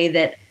in a way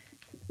that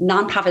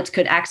nonprofits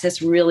could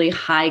access really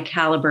high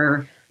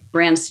caliber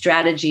brand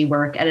strategy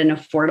work at an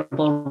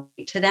affordable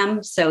rate to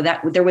them. So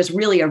that there was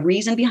really a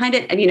reason behind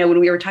it. And, when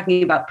we were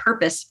talking about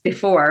purpose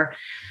before,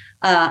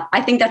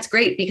 I think that's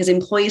great because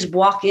employees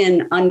walk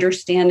in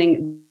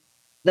understanding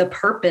the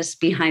purpose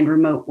behind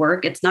remote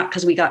work. It's not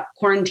because we got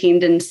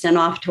quarantined and sent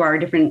off to our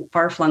different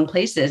far-flung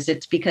places.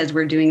 It's because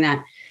we're doing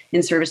that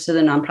in service to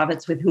the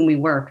nonprofits with whom we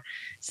work.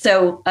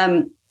 So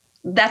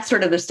that's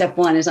sort of the step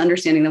one, is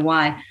understanding the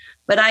why.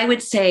 But I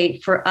would say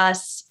for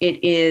us,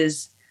 it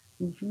is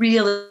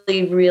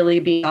really, really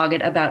being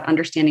dogged about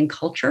understanding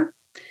culture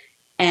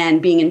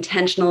and being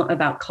intentional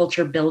about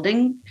culture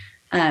building.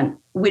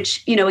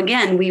 which,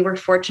 again, we were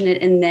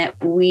fortunate in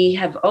that we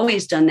have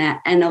always done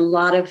that. And a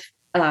lot of,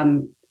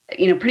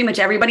 pretty much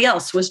everybody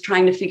else was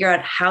trying to figure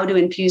out how to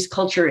infuse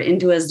culture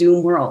into a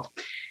Zoom world.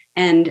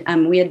 And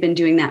we had been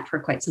doing that for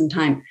quite some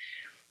time.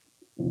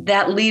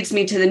 That leads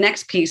me to the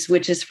next piece,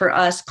 which is for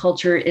us,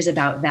 culture is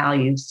about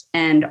values.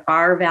 And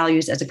our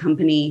values as a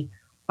company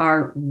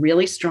are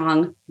really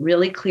strong,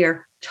 really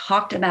clear,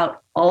 talked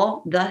about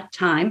all the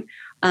time.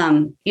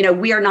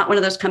 We are not one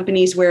of those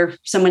companies where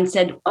someone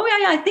said, oh,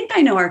 yeah, I think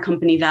I know our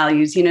company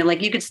values.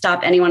 Like you could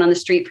stop anyone on the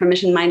street from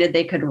Mission Minded,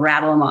 they could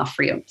rattle them off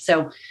for you.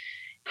 So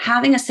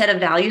having a set of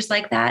values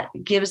like that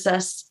gives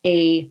us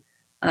a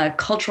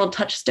cultural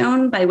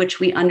touchstone by which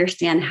we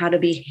understand how to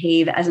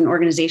behave as an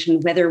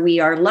organization, whether we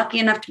are lucky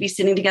enough to be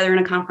sitting together in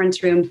a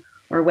conference room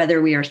or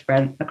whether we are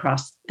spread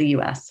across the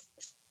US.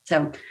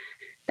 So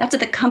that's at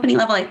the company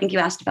level. I think you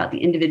asked about the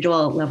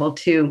individual level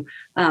too.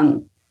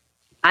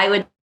 I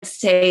would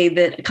say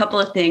that a couple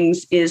of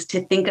things is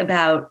to think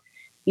about,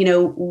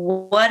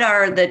 what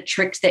are the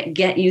tricks that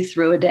get you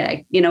through a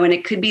day? And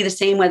it could be the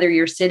same whether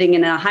you're sitting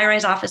in a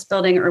high-rise office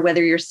building or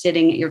whether you're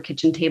sitting at your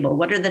kitchen table.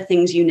 What are the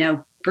things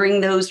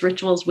bring those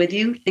rituals with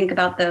you? Think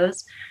about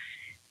those.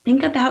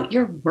 Think about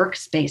your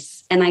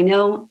workspace. And I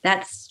know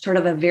that's sort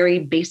of a very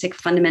basic,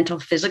 fundamental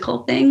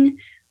physical thing,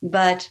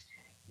 but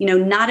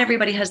not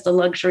everybody has the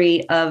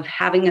luxury of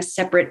having a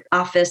separate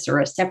office or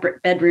a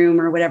separate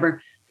bedroom or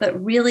whatever,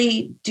 but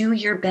really do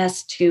your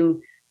best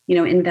to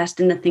invest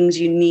in the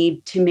things you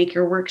need to make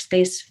your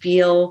workspace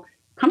feel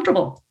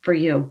comfortable for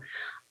you.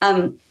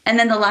 And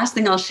then the last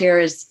thing I'll share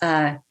is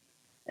a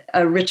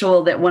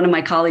ritual that one of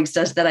my colleagues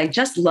does that I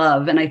just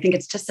love. And I think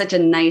it's just such a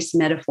nice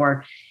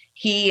metaphor.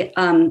 He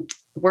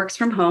works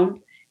from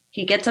home.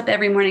 He gets up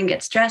every morning,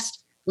 gets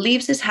dressed,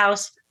 leaves his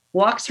house,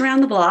 walks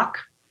around the block,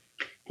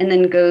 and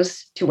then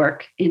goes to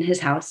work in his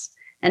house.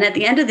 And at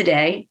the end of the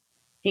day,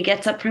 he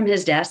gets up from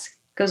his desk,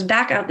 goes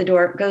back out the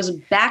door, goes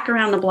back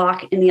around the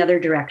block in the other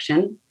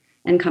direction,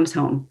 and comes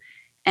home.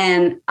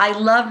 And I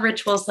love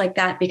rituals like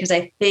that because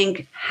I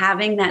think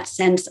having that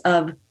sense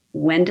of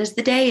when does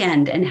the day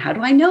end and how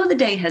do I know the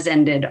day has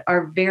ended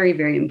are very,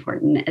 very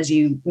important as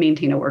you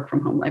maintain a work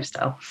from home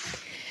lifestyle.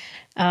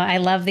 I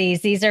love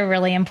these. These are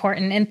really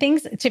important and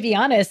things, to be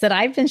honest, that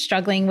I've been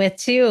struggling with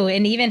too.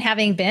 And even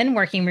having been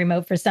working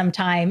remote for some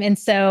time. And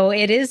so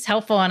it is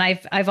helpful. And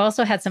I've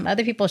also had some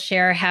other people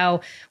share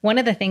how one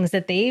of the things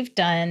that they've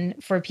done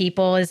for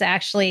people is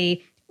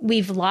actually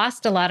we've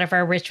lost a lot of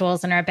our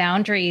rituals and our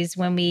boundaries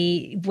when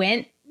we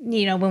went,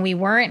 when we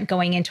weren't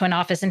going into an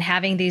office and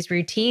having these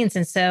routines.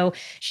 And so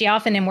she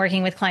often in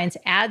working with clients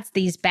adds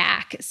these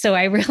back. So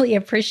I really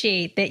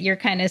appreciate that you're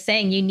kind of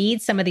saying you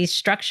need some of these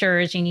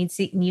structures, you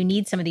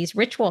need some of these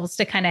rituals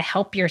to kind of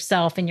help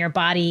yourself and your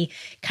body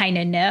kind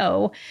of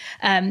know.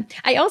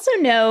 I also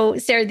know,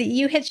 Sarah, that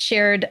you had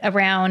shared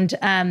around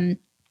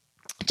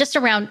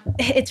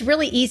it's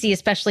really easy,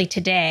 especially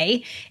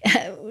today,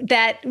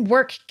 that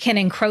work can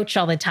encroach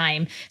all the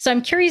time. So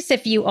I'm curious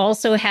if you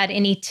also had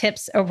any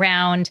tips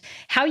around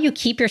how you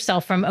keep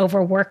yourself from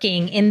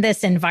overworking in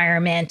this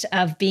environment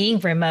of being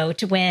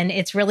remote when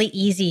it's really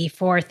easy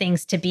for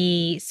things to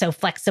be so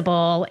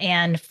flexible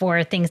and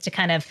for things to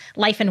kind of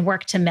life and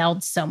work to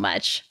meld so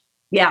much.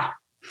 Yeah,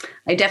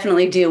 I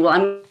definitely do. Well,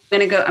 I'm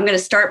going to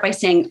start by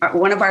saying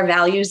one of our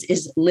values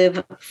is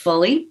live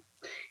fully.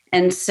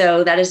 And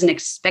so that is an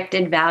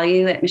expected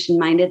value at Mission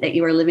Minded, that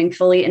you are living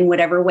fully in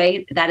whatever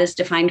way that is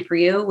defined for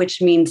you,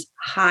 which means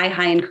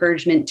high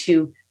encouragement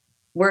to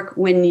work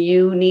when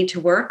you need to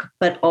work,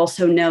 but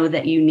also know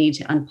that you need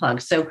to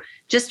unplug. So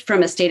just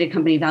from a stated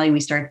company value, we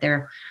start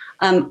there.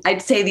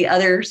 I'd say the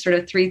other sort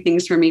of three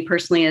things for me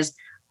personally is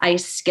I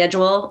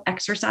schedule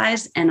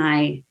exercise and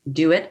I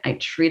do it. I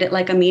treat it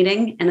like a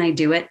meeting and I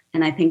do it.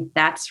 And I think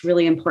that's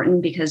really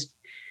important because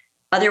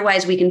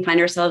otherwise, we can find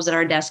ourselves at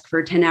our desk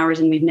for 10 hours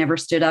and we've never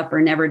stood up or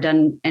never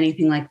done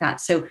anything like that.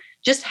 So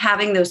just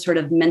having those sort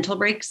of mental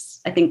breaks,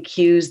 I think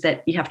cues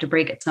that you have to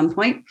break at some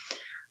point.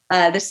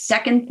 The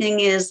second thing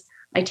is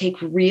I take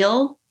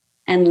real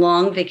and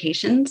long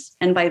vacations.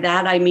 And by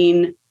that, I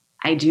mean,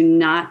 I do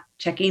not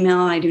check email.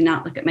 I do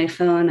not look at my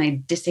phone.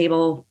 I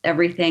disable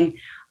everything.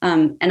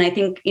 And I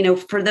think,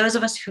 for those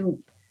of us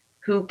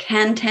who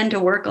can tend to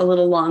work a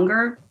little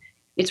longer,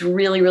 it's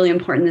really, really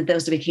important that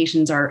those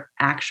vacations are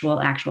actual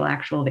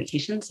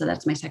vacations. So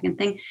that's my second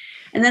thing.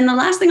 And then the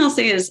last thing I'll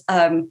say is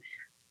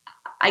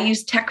I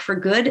use tech for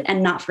good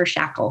and not for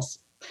shackles.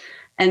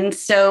 And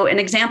so an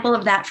example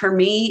of that for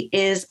me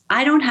is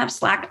I don't have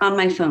Slack on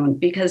my phone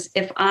because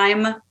if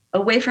I'm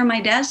away from my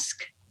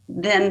desk,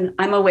 then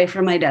I'm away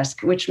from my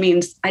desk, which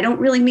means I don't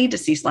really need to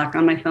see Slack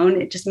on my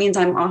phone. It just means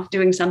I'm off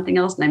doing something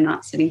else and I'm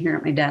not sitting here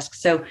at my desk.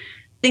 So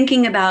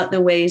thinking about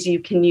the ways you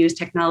can use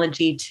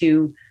technology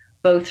to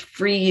both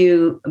free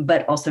you,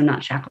 but also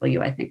not shackle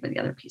you, I think, were the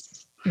other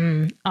pieces.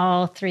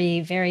 All three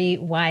very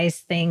wise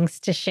things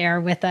to share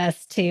with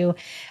us to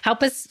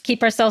help us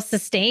keep ourselves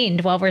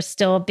sustained while we're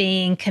still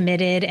being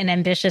committed and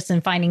ambitious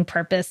and finding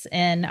purpose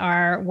in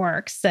our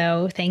work.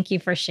 So thank you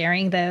for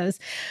sharing those.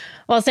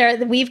 Well,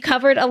 Sarah, we've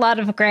covered a lot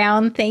of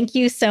ground. Thank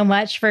you so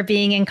much for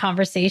being in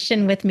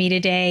conversation with me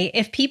today.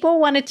 If people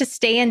wanted to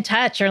stay in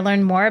touch or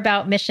learn more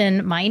about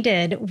Mission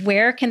Minded,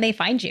 where can they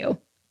find you?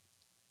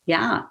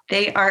 Yeah,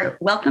 they are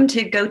welcome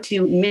to go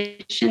to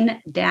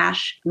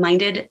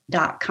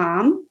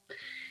mission-minded.com,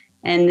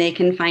 and they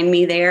can find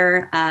me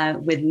there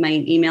with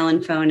my email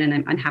and phone, and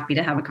I'm happy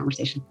to have a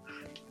conversation.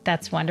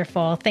 That's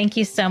wonderful. Thank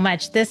you so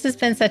much. This has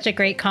been such a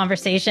great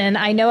conversation.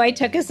 I know I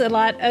took us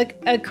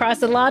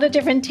across a lot of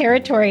different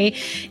territory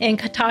in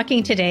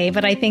talking today,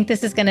 but I think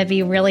this is going to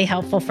be really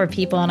helpful for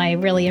people, and I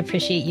really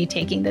appreciate you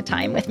taking the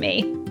time with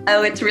me.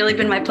 Oh, it's really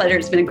been my pleasure.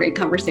 It's been a great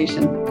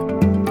conversation.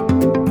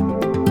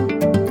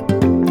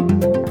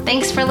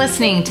 Thanks for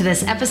listening to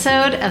this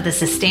episode of the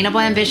Sustainable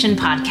Ambition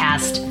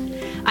Podcast.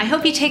 I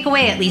hope you take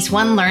away at least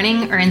one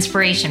learning or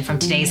inspiration from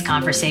today's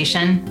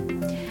conversation.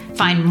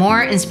 Find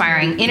more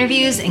inspiring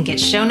interviews and get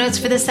show notes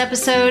for this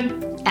episode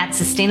at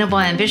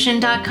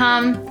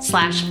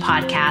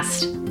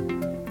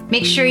sustainableambition.com/podcast.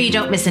 Make sure you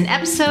don't miss an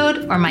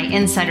episode or my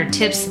insider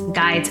tips,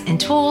 guides, and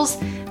tools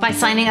by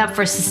signing up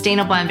for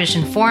Sustainable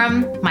Ambition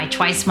Forum, my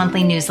twice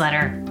monthly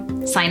newsletter.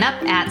 Sign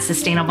up at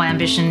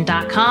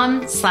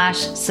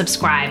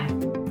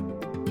sustainableambition.com/subscribe.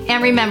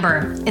 And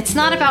remember, it's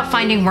not about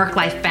finding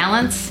work-life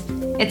balance.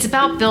 It's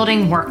about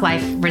building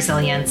work-life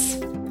resilience.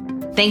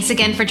 Thanks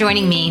again for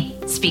joining me.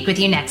 Speak with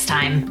you next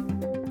time.